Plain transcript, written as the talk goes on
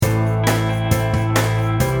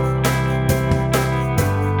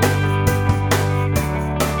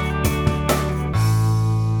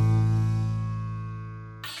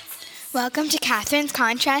Welcome to Catherine's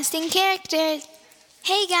Contrasting Characters.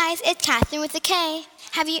 Hey guys, it's Catherine with a K.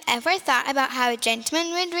 Have you ever thought about how a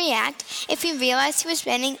gentleman would react if he realized he was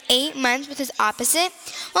spending 8 months with his opposite?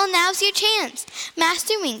 Well, now's your chance.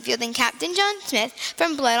 Master Wingfield and Captain John Smith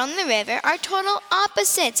from Blood on the River are total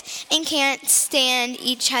opposites and can't stand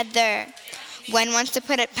each other. One wants to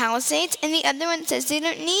put up palisades and the other one says they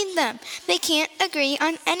don't need them. They can't agree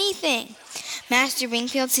on anything. Master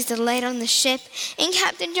Wingfield sees the light on the ship, and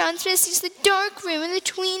Captain John Smith sees the dark room in the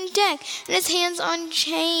 'tween deck and his hands on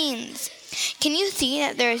chains. Can you see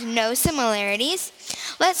that there is no similarities?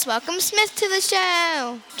 Let's welcome Smith to the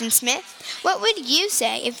show. Captain Smith, what would you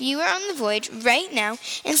say if you were on the voyage right now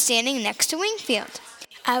and standing next to Wingfield?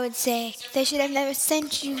 I would say they should have never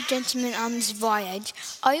sent you gentlemen on this voyage.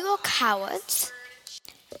 Are you all cowards?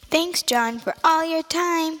 Thanks, John, for all your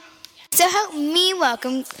time. So help me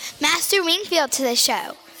welcome Master Wingfield to the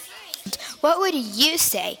show. What would you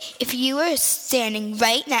say if you were standing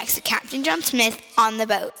right next to Captain John Smith on the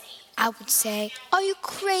boat? I would say, are you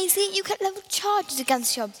crazy? You can't level charges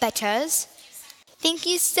against your betters. Thank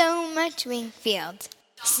you so much, Wingfield.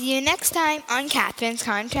 See you next time on Catherine's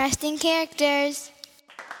Contrasting Characters.